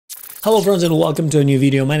Hello friends and welcome to a new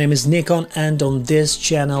video. My name is Nikon and on this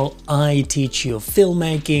channel I teach you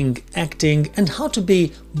filmmaking, acting and how to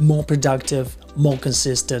be more productive, more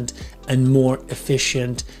consistent and more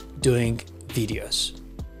efficient doing videos.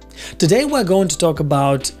 Today we're going to talk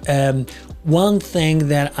about one thing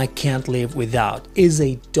that I can't live without is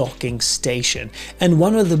a docking station, and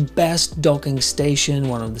one of the best docking station,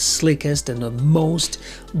 one of the slickest and the most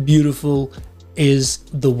beautiful is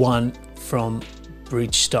the one from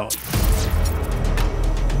Brydge.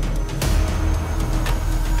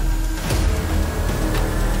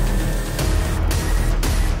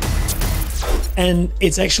 And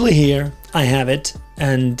it's actually here, I have it,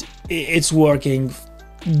 and it's working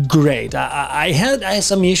great. I had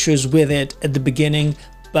some issues with it at the beginning,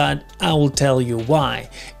 but I will tell you why.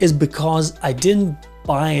 It's because I didn't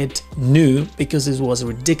buy it new because it was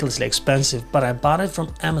ridiculously expensive, but I bought it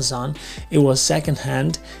from Amazon. It was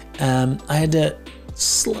secondhand. I had a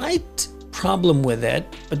slight problem with it,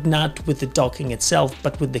 but not with the docking itself,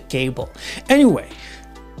 but with the cable. Anyway,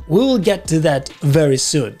 we will get to that very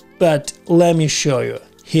soon, but let me show you.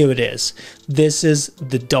 Here it is. This is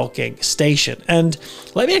the docking station, and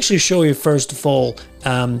let me actually show you first of all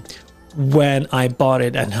when I bought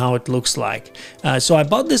it and how it looks like. So I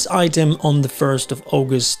bought this item on the 1st of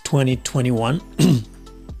August 2021.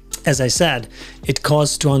 As I said, it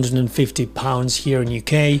costs £250 here in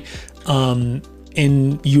UK.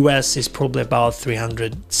 In US is probably about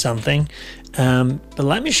 300 something. But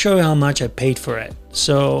let me show you how much I paid for it.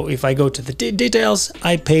 So if I go to the details,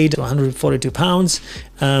 I paid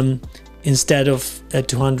 £142 instead of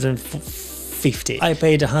 250. I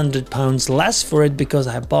paid £100 less for it because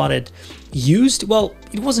I bought it used. Well,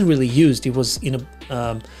 it wasn't really used, it was in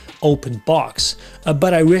a open box,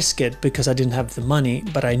 but I risked it because I didn't have the money,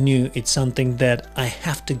 but I knew it's something that I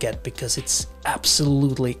have to get because it's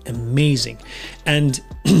absolutely amazing. And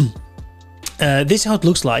this is how it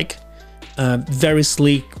looks like. Very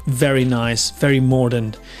sleek, very nice, very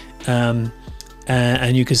modern, and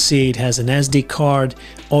you can see it has an SD card,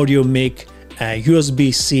 audio mic,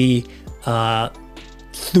 USB-C,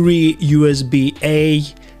 3 USB-A,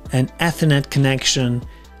 an Ethernet connection,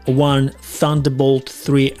 one Thunderbolt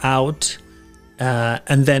 3 out,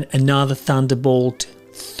 and then another Thunderbolt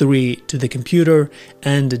 3 to the computer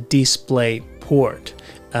and a display port.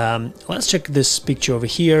 Let's check this picture over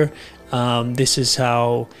here. This is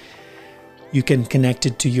how you can connect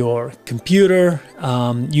it to your computer.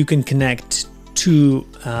 You can connect two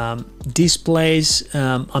displays.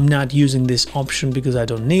 I'm not using this option because I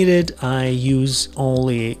don't need it. I use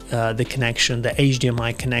only the connection, the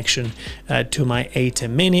HDMI connection to my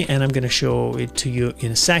ATEM Mini, and I'm going to show it to you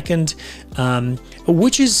in a second.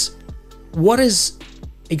 What is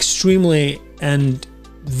extremely and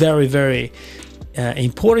very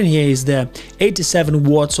important here is the 87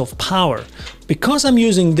 watts of power. Because I'm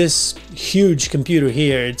using this huge computer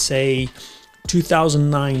here, it's a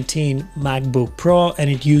 2019 MacBook Pro and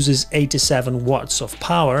it uses 87 watts of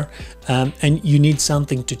power, and you need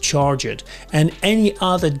something to charge it. And any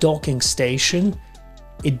other docking station,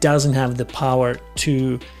 it doesn't have the power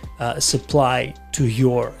to supply to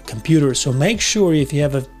your computer. So make sure if you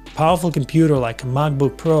have a powerful computer like a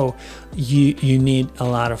MacBook Pro, you need a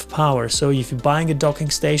lot of power. So if you're buying a docking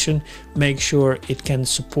station, make sure it can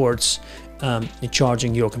support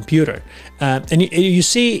charging your computer. And you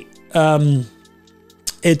see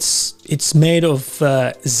it's made of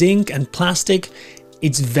zinc and plastic.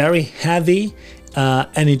 It's very heavy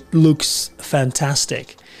and it looks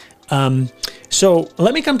fantastic. So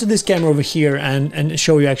let me come to this camera over here and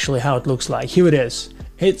show you actually how it looks like. Here it is.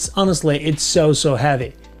 It's honestly, it's so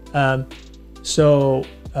heavy.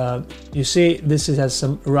 You see this has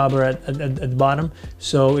some rubber at the bottom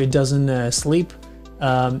so it doesn't slip.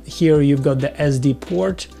 Here you've got the SD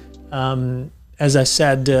port. As I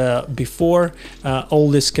said before, all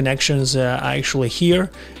these connections are actually here.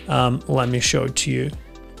 Let me show it to you.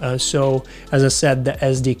 So as I said, the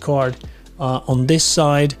SD card on this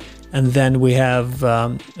side, and then we have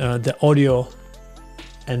the audio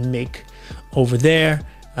and mic over there,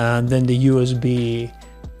 and then the USB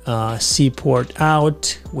C port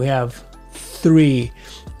out. We have 3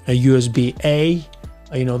 USB-A,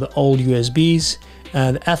 the old USBs,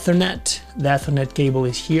 and the Ethernet cable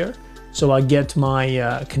is here. So I get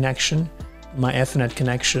my connection, my Ethernet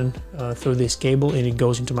connection through this cable, and it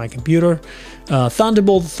goes into my computer.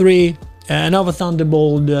 Thunderbolt 3, another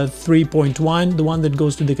Thunderbolt 3.1. The one that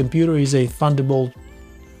goes to the computer is a Thunderbolt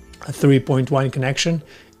 3.1 connection.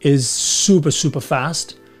 Is super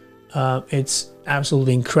fast. It's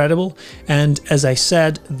absolutely incredible. And as I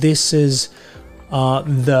said, this is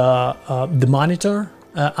the monitor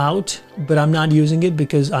out, but I'm not using it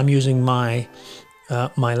because I'm using my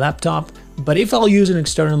my laptop. But if I'll use an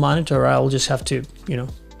external monitor, I'll just have to, you know,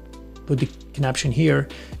 put the connection here,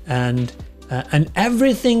 and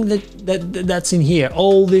everything that's in here,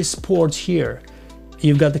 all these ports here,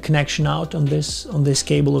 you've got the connection out on this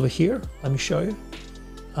cable over here. Let me show you.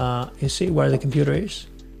 You see where the computer is?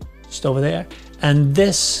 Just over there. And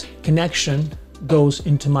this connection goes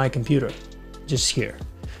into my computer, just here.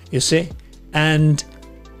 You see? And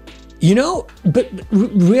you know, but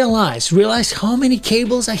realize how many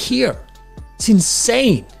cables are here. It's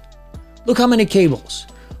insane. Look how many cables.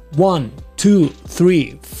 1, 2,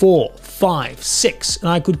 3, 4, 5, 6, and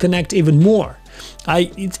I could connect even more.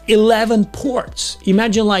 It's 11 ports.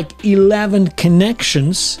 Imagine like 11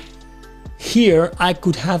 connections. Here I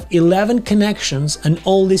could have 11 connections, and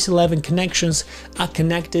all these 11 connections are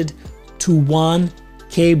connected to one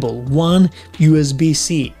cable, one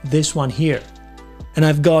USB-C, this one here. And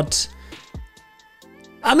I've got,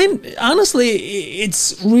 I mean, honestly,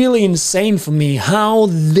 it's really insane for me how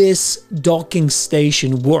this docking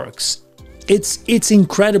station works. It's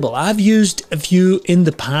incredible. I've used a few in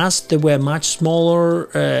the past that were much smaller.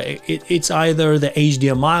 It's either the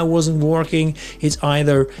HDMI wasn't working, it's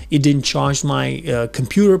either it didn't charge my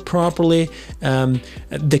computer properly,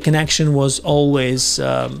 the connection was always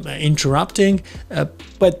interrupting,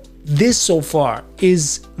 but this so far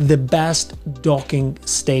is the best docking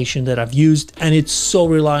station that I've used, and it's so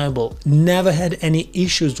reliable. Never had any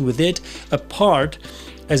issues with it, apart,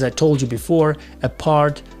 as I told you before,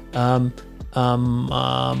 apart the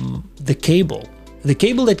cable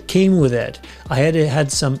that came with it. I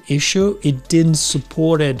had some issue. It didn't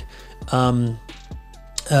supported the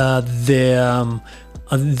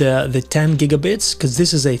 10 gigabits, because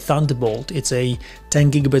this is a Thunderbolt. It's a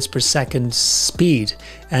 10 gigabits per second speed,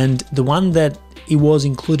 and the one that it was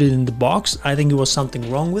included in the box, I think it was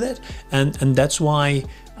something wrong with it, and that's why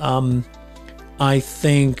I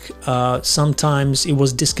think sometimes it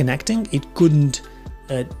was disconnecting. It couldn't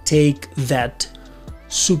take that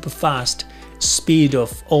super fast speed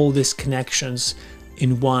of all these connections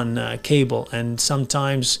in one cable, and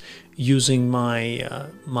sometimes using my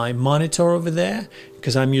my monitor over there,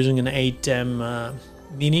 because I'm using an 8M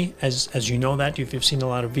Mini, as you know that if you've seen a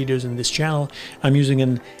lot of videos in this channel, I'm using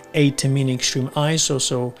an 8M Mini Extreme ISO,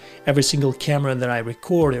 so every single camera that I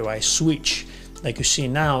record or I switch, like you see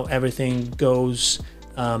now, everything goes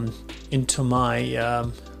into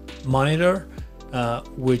my monitor,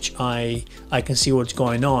 which I can see what's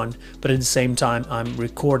going on, but at the same time I'm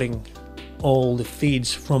recording all the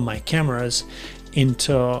feeds from my cameras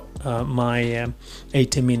into my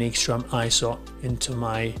 8M Mini Extreme ISO, into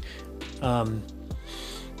my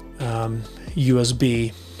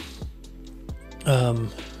USB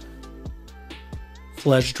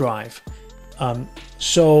flash drive.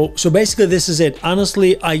 So basically this is it.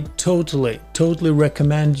 Honestly, I totally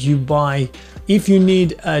recommend you buy. If you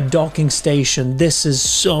need a docking station, this is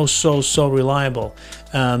so reliable.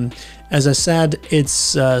 As I said,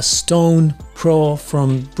 it's Stone Pro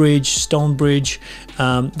from Brydge, Stone Brydge.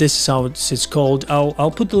 This is how it's called.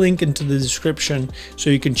 I'll put the link into the description so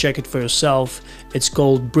you can check it for yourself. It's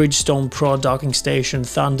called Brydge Stone Pro Docking Station,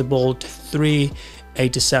 Thunderbolt 3,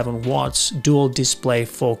 87 watts, dual display,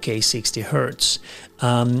 4K 60 Hz,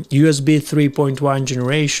 USB 3.1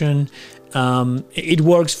 generation. It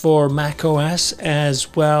works for Mac OS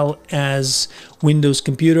as well as Windows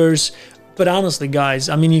computers. But honestly, guys,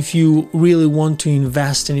 I mean, if you really want to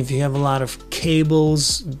invest, and if you have a lot of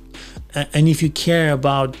cables, and if you care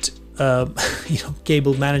about you know,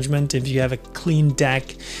 cable management, if you have a clean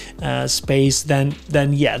deck space, then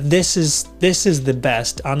yeah, this is the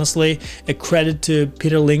best. Honestly, a credit to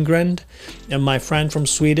Peter Lindgren, my friend from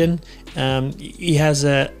Sweden. He has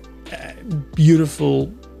a beautiful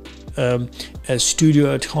a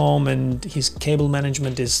studio at home, and his cable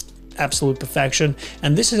management is absolute perfection.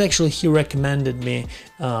 And this is actually, he recommended me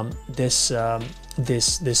this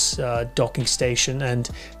docking station, and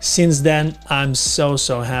since then I'm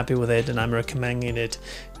so happy with it, and I'm recommending it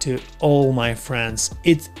to all my friends.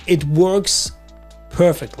 It works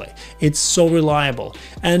perfectly. It's so reliable,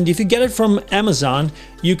 and if you get it from Amazon,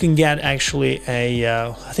 you can get actually a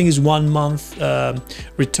I think it's 1 month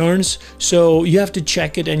returns. So you have to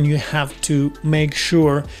check it, and you have to make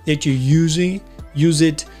sure that you use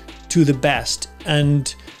it to the best,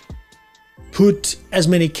 and put as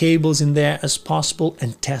many cables in there as possible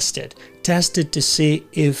and test it to see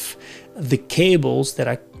if the cables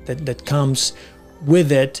that comes with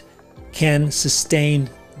it can sustain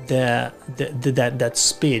that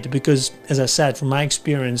speed. Because as I said, from my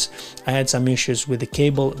experience, I had some issues with the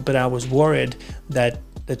cable, but I was worried that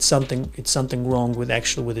it's something wrong with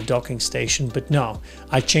the docking station. But no,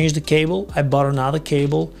 I changed the cable, I bought another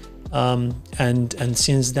cable, and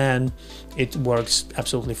since then it works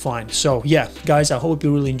absolutely fine. So yeah, guys, I hope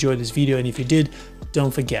you really enjoyed this video, and if you did,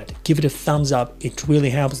 don't forget, give it a thumbs up. It really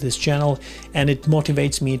helps this channel and it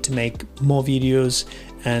motivates me to make more videos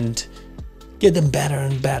and get them better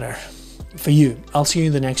and better for you. I'll see you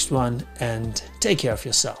in the next one, and take care of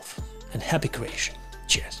yourself and happy creation.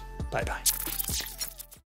 Cheers. Bye bye.